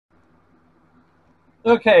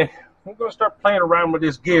Okay, I'm going to start playing around with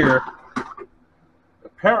this gear.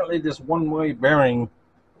 Apparently this one-way bearing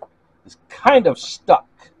is kind of stuck.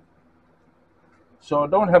 So I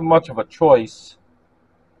don't have much of a choice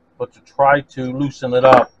but to try to loosen it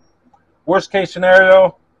up. Worst case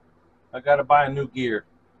scenario, I got to buy a new gear.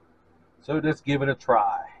 So let's give it a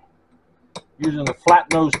try. Using the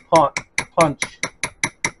flat nose punch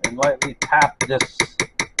and lightly tap this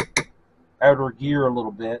outer gear a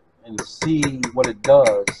little bit and see what it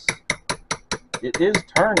does. It is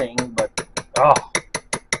turning, but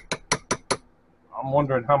I'm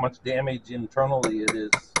wondering how much damage internally it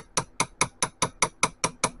is.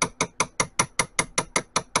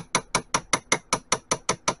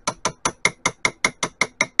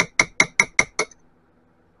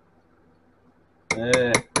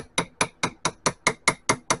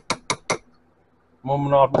 I'm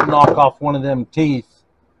gonna knock off one of them teeth.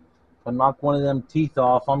 If I knock one of them teeth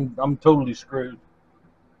off, I'm totally screwed.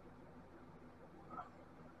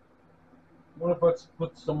 What if I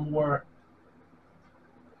put some more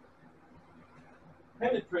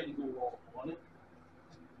penetrating wool on it?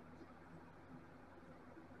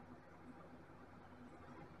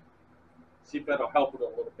 See if that'll help it a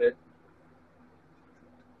little bit.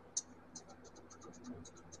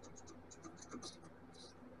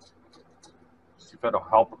 See if that'll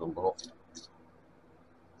help it a little.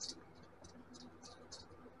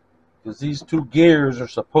 Because these two gears are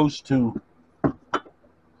supposed to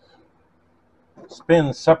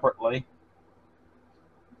spin separately.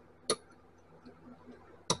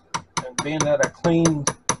 And being that I cleaned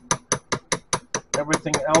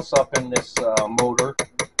everything else up in this motor,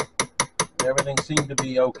 everything seemed to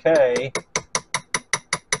be okay.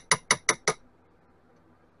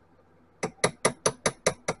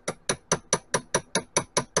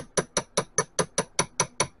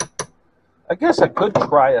 I guess I could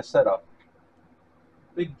try a set of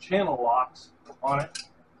big channel locks on it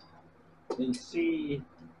and see.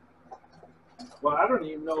 Well, I don't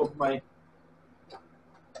even know if my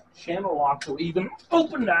channel locks will even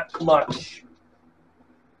open that much.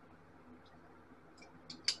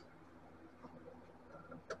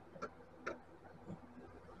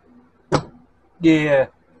 Yeah.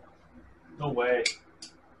 No way.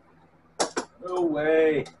 No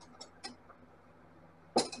way.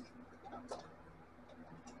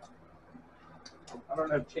 I don't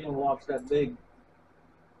have channel locks that big.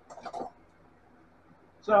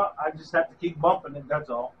 So I just have to keep bumping it, that's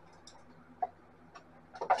all.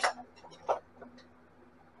 I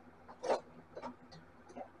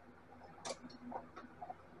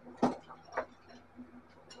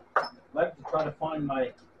like to try to find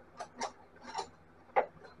my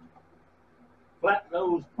flat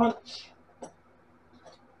nose punch.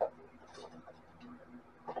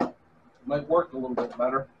 Might work a little bit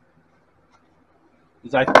better.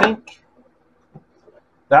 Because I think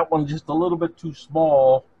that one's just a little bit too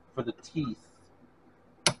small for the teeth.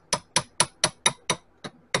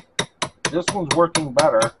 This one's working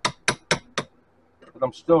better, but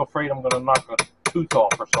I'm still afraid I'm going to knock a tooth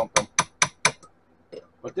off or something.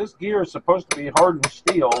 But this gear is supposed to be hardened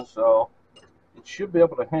steel, so it should be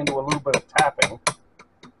able to handle a little bit of tapping.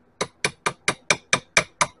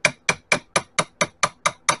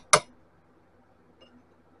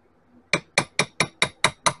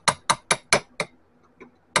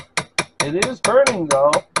 It is turning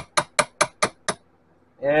though.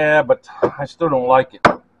 Yeah, but I still don't like it.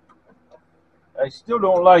 I still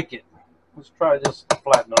don't like it. Let's try this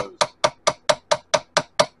flat nose.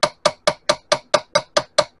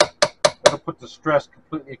 Gotta put the stress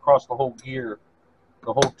completely across the whole gear,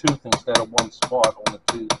 the whole tooth instead of one spot on the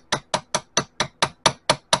tooth.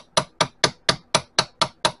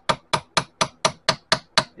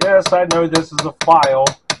 Yes, I know this is a file,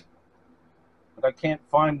 but I can't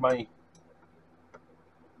find my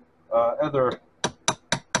other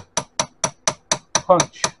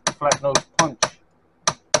punch, flat nose punch.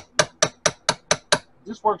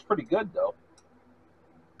 This works pretty good though.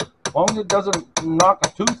 As long as it doesn't knock a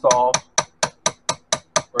tooth off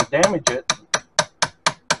or damage it,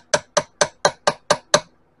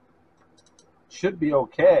 should be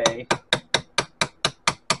okay.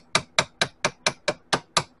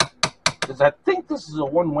 Because I think this is a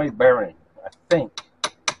one-way bearing. I think.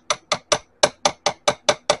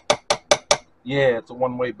 Yeah, it's a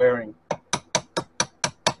one-way bearing.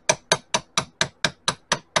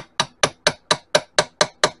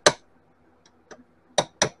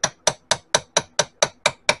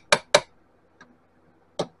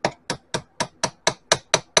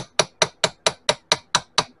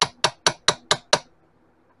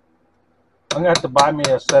 I'm going to have to buy me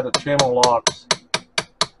a set of channel locks.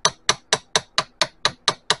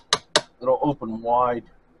 it'll open wide.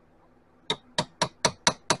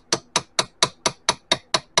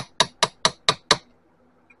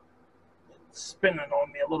 It's spinning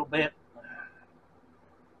on me a little bit.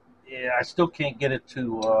 Yeah, I still can't get it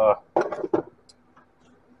to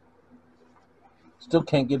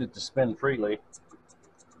spin freely.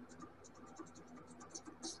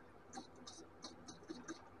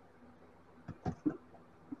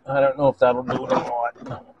 I don't know if that'll do it or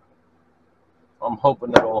not. I'm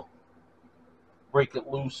hoping it'll break it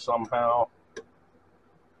loose somehow.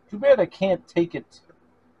 Too bad I can't take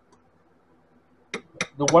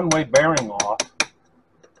the one-way bearing off.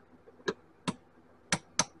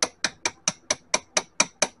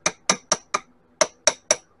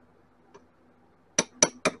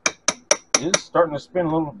 It is starting to spin a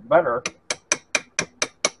little better.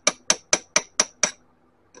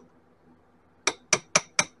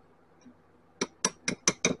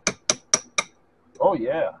 Oh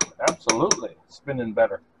yeah, absolutely, spinning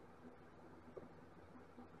better.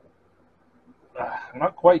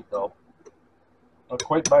 Not quite though. Not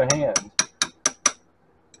quite by hand.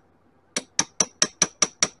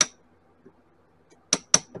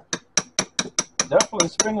 Definitely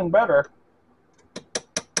spinning better.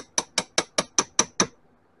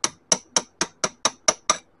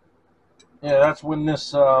 Yeah, that's when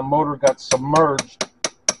this motor got submerged.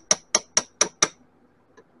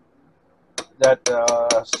 That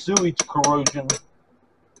sewage corrosion,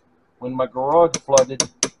 when my garage flooded,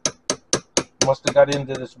 must have got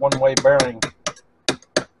into this one-way bearing.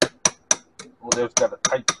 Well, there's got a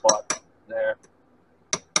tight spot there.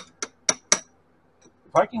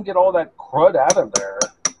 If I can get all that crud out of there,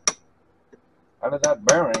 out of that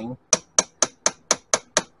bearing,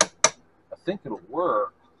 I think it'll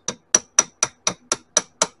work.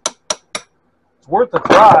 It's worth a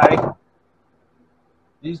try.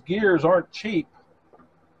 These gears aren't cheap.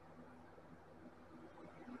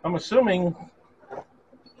 I'm assuming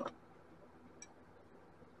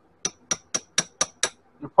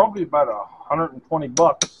they're probably about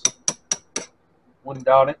 $120. Wouldn't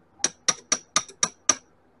doubt it.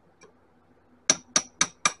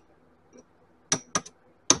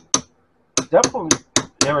 Definitely,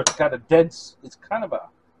 there it's got a dead, it's kind of a,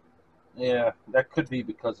 yeah, that could be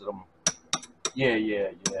because of them.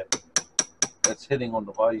 Yeah. That's hitting on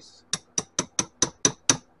the vise.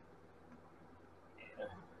 Yeah.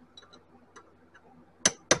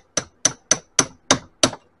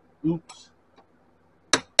 Oops.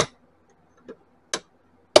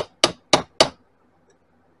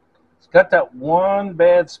 It's got that one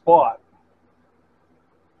bad spot.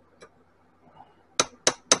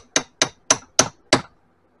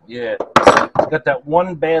 Yeah, it's got that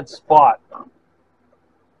one bad spot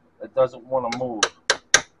that doesn't want to move.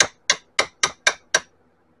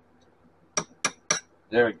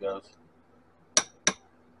 There it goes.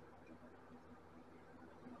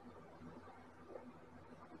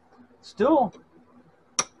 Still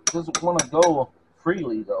doesn't want to go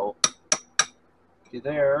freely though. Okay,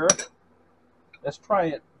 there. Let's try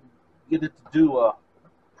it. Get it to do a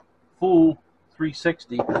full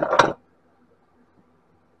 360.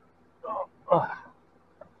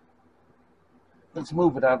 Let's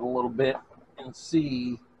move it out a little bit and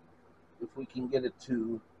see if we can get it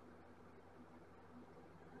to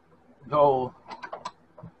go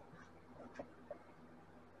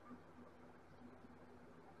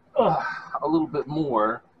a little bit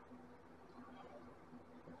more.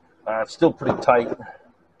 It's still pretty tight.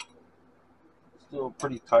 Still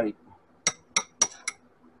pretty tight.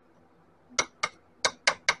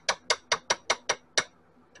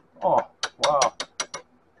 Oh, wow.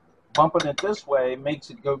 Bumping it this way makes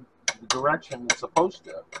it go the direction it's supposed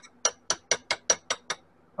to.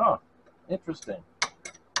 Huh. Interesting.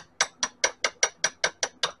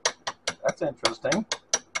 That's interesting.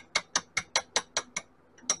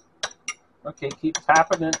 Okay, keep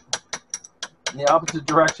tapping it in the opposite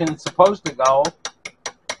direction it's supposed to go.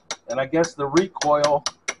 And I guess the recoil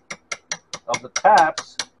of the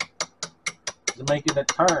taps is making it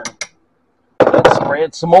turn. Let's spray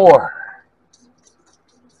it some more.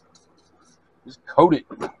 Just coat it.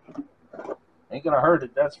 Ain't gonna hurt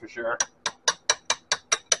it, that's for sure.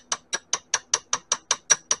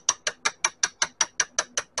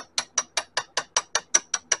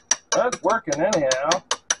 That's working anyhow.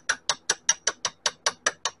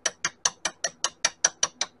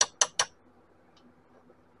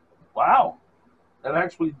 Wow, that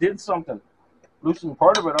actually did something. Loosened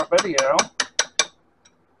part of it up anyhow.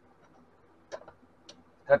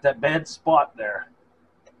 Got that bad spot there.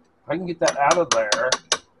 If I can get that out of there,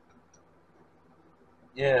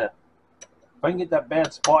 yeah. If I can get that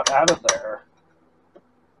bad spot out of there,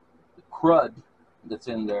 the crud that's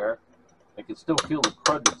in there. I can still feel the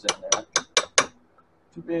crud that's in there.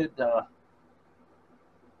 Too bad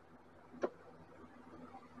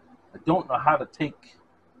I don't know how to take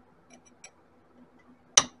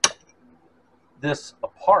this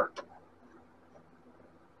apart.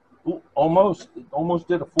 Ooh, almost. It almost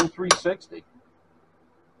did a full 360.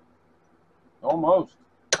 Almost.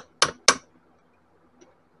 If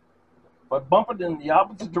I bump it in the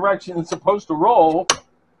opposite direction it's supposed to roll,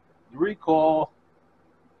 the recoil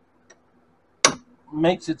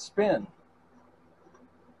makes it spin.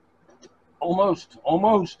 Almost.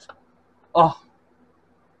 Almost. Oh,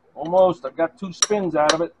 almost. I got 2 spins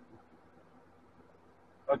out of it.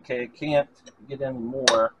 Okay, I can't get any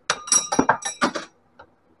more.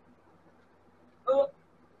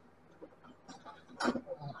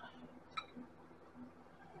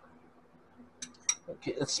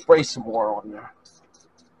 Okay, let's spray some more on there.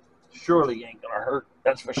 Surely ain't gonna hurt,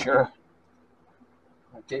 that's for sure.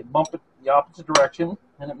 Okay, bump it the opposite direction,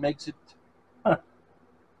 and it makes it. Huh,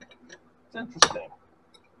 it's interesting.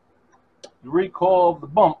 The recoil of the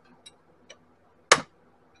bump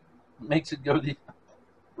makes it go the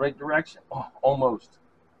right direction. Oh, almost.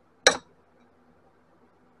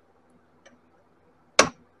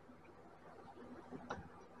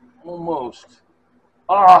 Almost.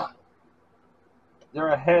 Ah, they're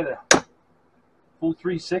ahead of full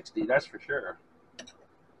 360, that's for sure.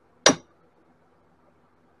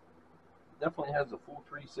 Definitely has a full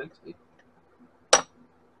 360.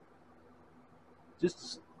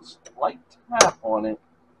 Just a slight tap on it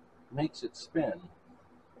makes it spin.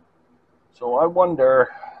 So I wonder,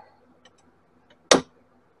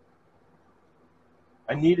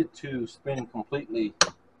 I need it to spin completely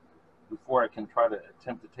before I can try to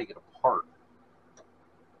attempt to take it apart.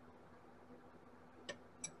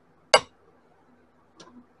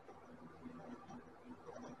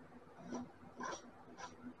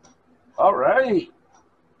 All right.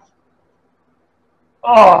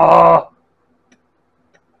 Oh,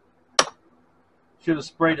 should have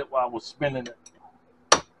sprayed it while I was spinning it.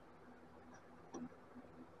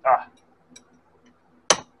 Ah.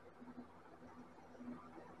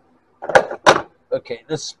 Okay,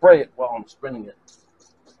 let's spray it while I'm spinning it.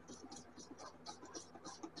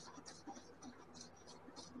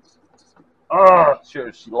 Ah,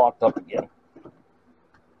 sure, she locked up again.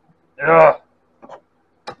 Yeah.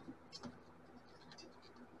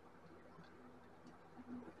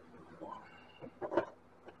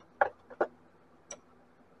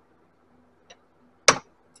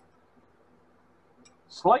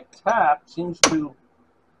 Slight tap seems to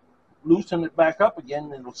loosen it back up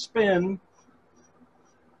again. It'll spin.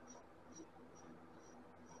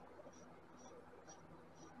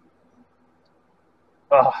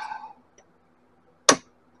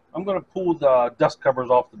 I'm going to pull the dust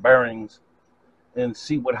covers off the bearings and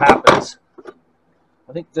see what happens.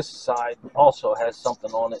 I think this side also has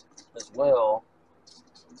something on it as well.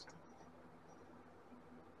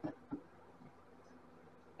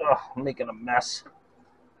 I'm making a mess.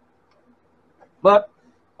 But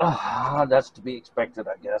that's to be expected,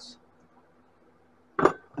 I guess.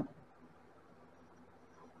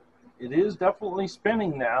 It is definitely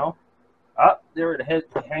spinning now. Ah, there it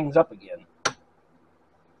hangs up again.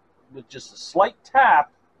 With just a slight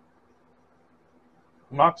tap,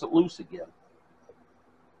 knocks it loose again.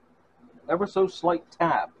 Ever so slight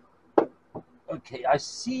tap. Okay, I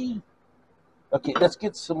see. Okay, let's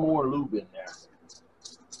get some more lube in there.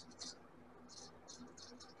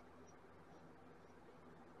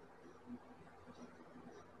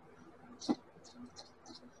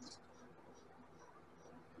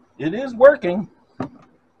 It is working.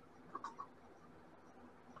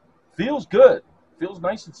 Feels good. Feels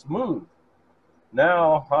nice and smooth.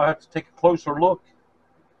 Now I have to take a closer look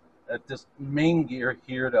at this main gear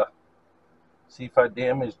here to see if I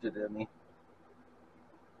damaged it any.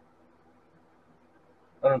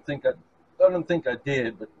 I don't think I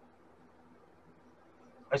did, but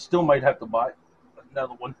I still might have to buy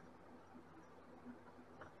another one.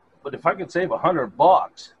 But if I could save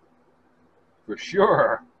 $100, for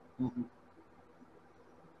sure.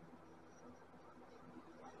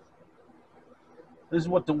 This is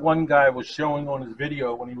what the one guy was showing on his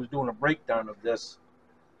video when he was doing a breakdown of this,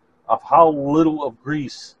 of how little of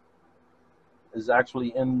grease is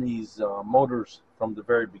actually in these motors from the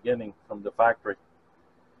very beginning, from the factory.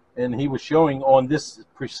 And he was showing on this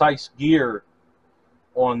precise gear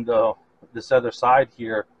on this other side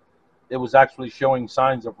here, it was actually showing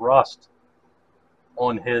signs of rust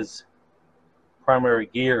on his primary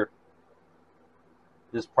gear.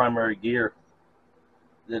 This primary gear,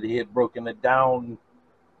 that he had broken it down.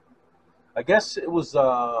 I guess it was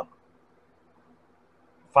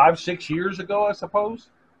 5, 6 years ago, I suppose,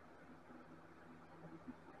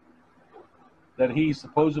 that he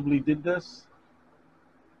supposedly did this.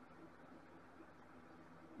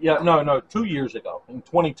 Yeah, no, 2 years ago, in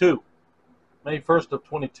 22, May 1st of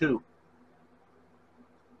 22,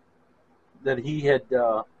 that he had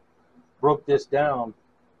broke this down.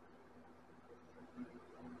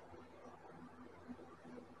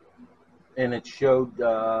 And it showed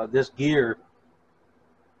this gear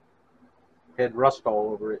had rust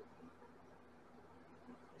all over it.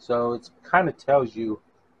 So it kind of tells you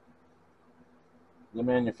the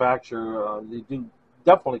manufacturer, they do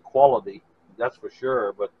definitely quality, that's for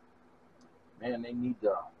sure, but man, they need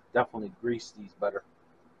to definitely grease these better.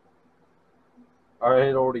 I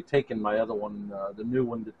had already taken my other one, the new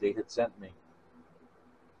one that they had sent me.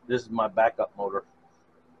 This is my backup motor.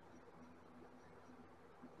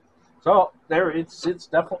 So there, it's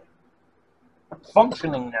definitely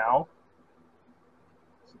functioning now.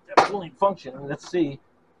 It's definitely functioning. Let's see.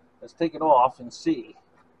 Let's take it off and see.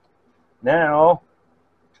 Now,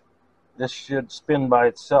 this should spin by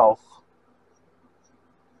itself.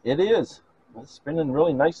 It is. It's spinning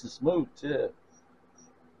really nice and smooth too.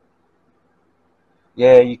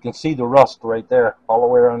 Yeah, you can see the rust right there, all the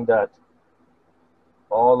way around that.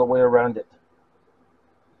 All the way around it.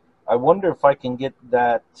 I wonder if I can get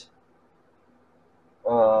that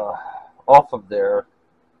off of there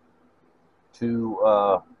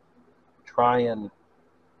to try and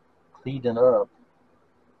clean it up.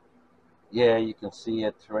 Yeah, you can see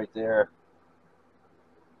it right there.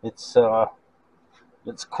 It's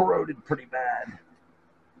corroded pretty bad.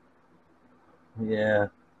 Yeah,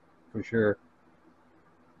 for sure.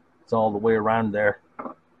 It's all the way around there.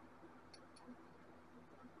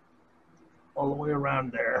 All the way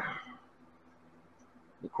around there.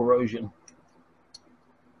 The corrosion.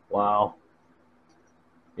 Wow.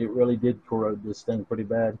 It really did corrode this thing pretty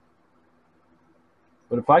bad.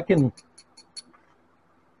 But if I can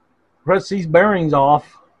press these bearings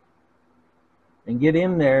off and get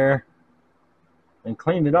in there and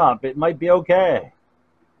clean it up, it might be okay.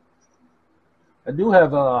 I do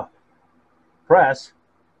have a press,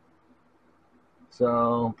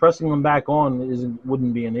 so pressing them back on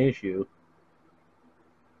wouldn't be an issue.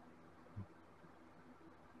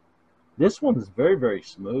 This one's very, very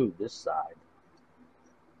smooth, this side.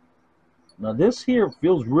 Now this here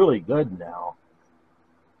feels really good now.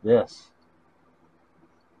 This.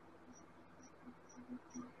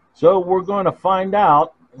 So we're going to find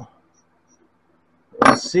out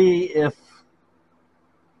and see if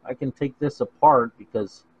I can take this apart,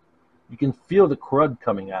 because you can feel the crud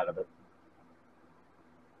coming out of it.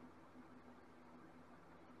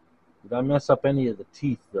 Did I mess up any of the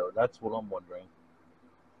teeth though? That's what I'm wondering.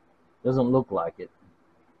 Doesn't look like it,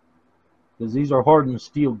 because these are hardened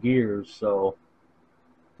steel gears, so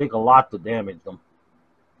it take a lot to damage them.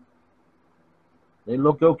 They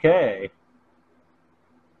look okay,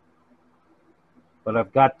 but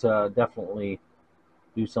I've got to definitely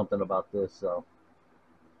do something about this. So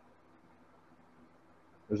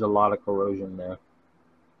there's a lot of corrosion there.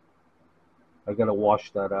 I gotta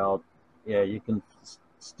wash that out. Yeah, you can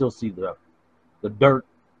still see the dirt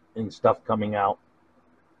and stuff coming out.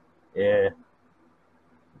 Yeah,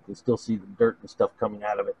 you can still see the dirt and stuff coming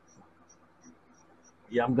out of it.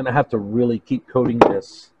 Yeah, I'm gonna have to really keep coating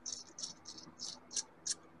this.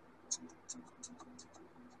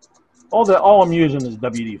 All I'm using is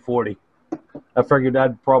WD-40. I figured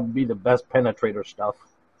that'd probably be the best penetrator stuff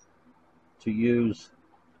to use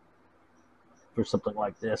for something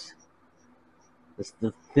like this. It's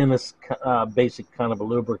the thinnest basic kind of a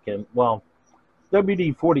lubricant. Well,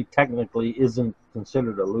 WD-40 technically isn't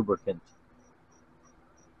considered a lubricant,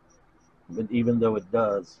 but even though it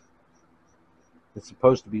does, it's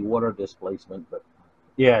supposed to be water displacement. But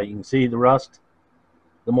yeah, you can see the rust.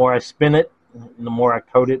 The more I spin it, and the more I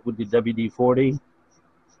coat it with the WD-40,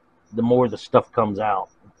 the more the stuff comes out.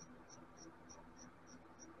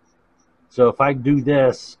 So if I do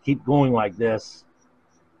this, keep going like this,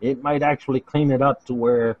 it might actually clean it up to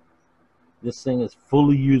where this thing is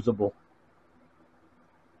fully usable.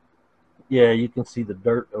 Yeah, you can see the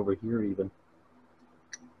dirt over here even.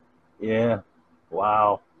 Yeah,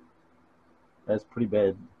 wow. That's pretty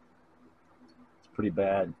bad. It's pretty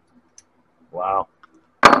bad. Wow.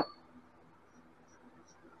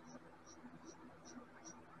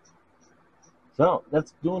 So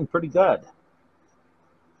that's doing pretty good.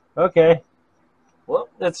 Okay. Well,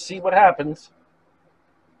 let's see what happens.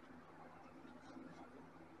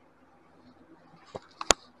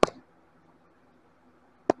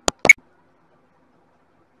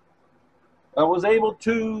 I was able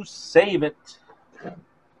to save it.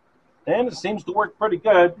 And it seems to work pretty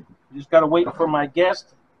good. You just got to wait for my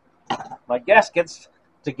gaskets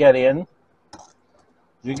to get in.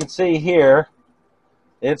 As you can see here,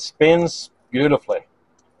 it spins beautifully.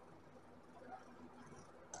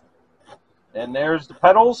 And there's the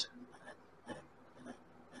pedals.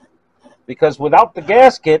 Because without the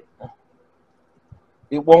gasket,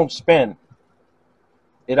 it won't spin.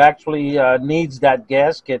 It actually needs that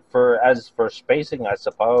gasket for spacing, I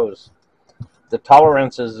suppose. The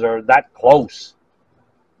tolerances are that close.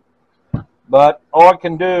 But all I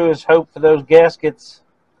can do is hope for those gaskets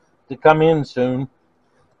to come in soon.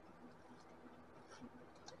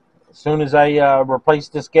 As soon as I replace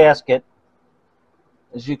this gasket,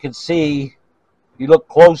 as you can see, you look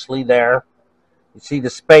closely there, you see the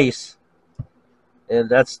space, and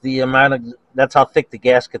that's how thick the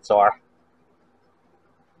gaskets are.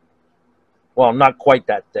 Well, not quite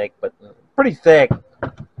that thick, but pretty thick.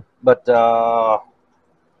 But I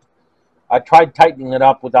tried tightening it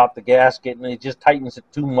up without the gasket, and it just tightens it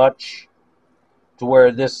too much to where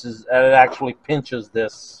it actually pinches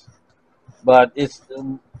this. But it's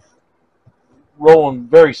rolling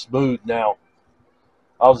very smooth now.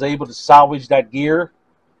 I was able to salvage that gear,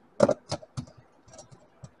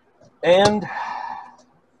 and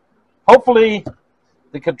hopefully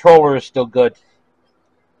the controller is still good.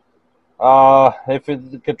 If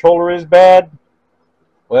the controller is bad,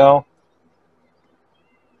 well,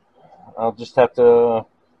 I'll just have to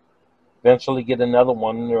eventually get another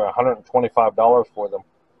one. They're $125 for them.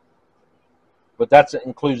 But that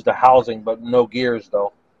includes the housing, but no gears,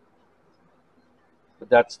 though. But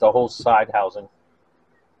that's the whole side housing.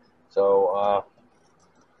 So,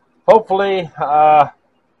 hopefully, the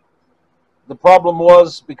problem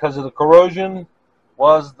was, because of the corrosion,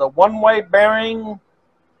 was the one-way bearing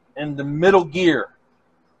in the middle gear.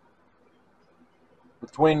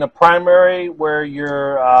 Between the primary, where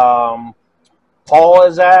your pawl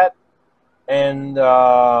is at, and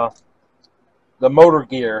the motor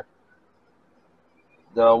gear,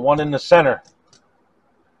 the one in the center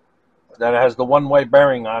that has the one-way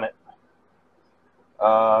bearing on it.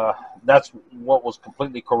 That's what was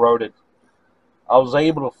completely corroded. I was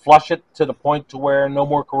able to flush it to the point to where no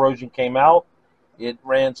more corrosion came out. It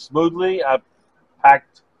ran smoothly. I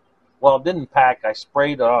packed, well, it didn't pack. I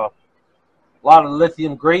sprayed a lot of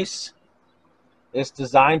lithium grease. It's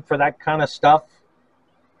designed for that kind of stuff.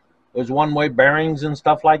 There's one-way bearings and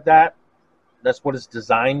stuff like that. That's what it's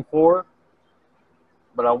designed for.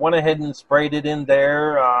 But I went ahead and sprayed it in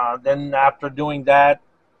there. Then after doing that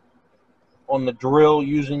on the drill,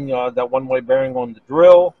 using that one-way bearing on the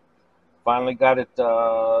drill, finally got it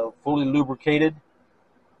fully lubricated.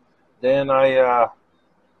 Then I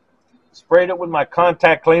sprayed it with my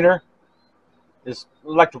contact cleaner. This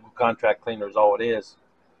electrical contact cleaner is all it is.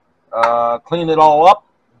 Clean it all up,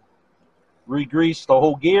 re-grease the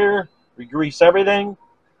whole gear, re-grease everything,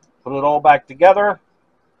 put it all back together,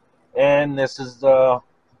 and this is right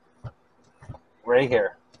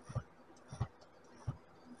here.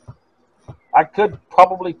 I could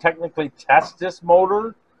probably technically test this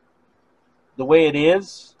motor the way it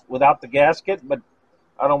is without the gasket, but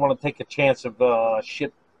I don't want to take a chance of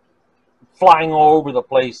shit flying all over the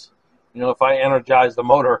place. You know, if I energize the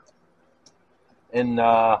motor and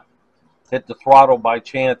hit the throttle by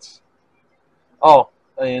chance. Oh,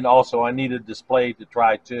 and also I need a display to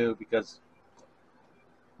try too, because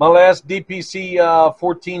my last DPC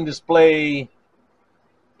 14 display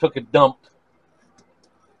took a dump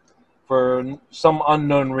for some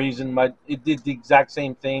unknown reason. It did the exact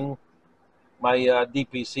same thing my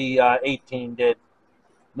DPC 18 did.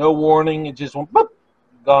 No warning, it just went boop,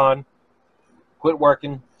 gone. Quit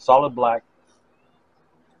working, solid black.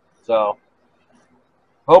 So,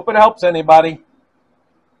 hope it helps anybody.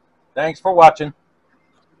 Thanks for watching.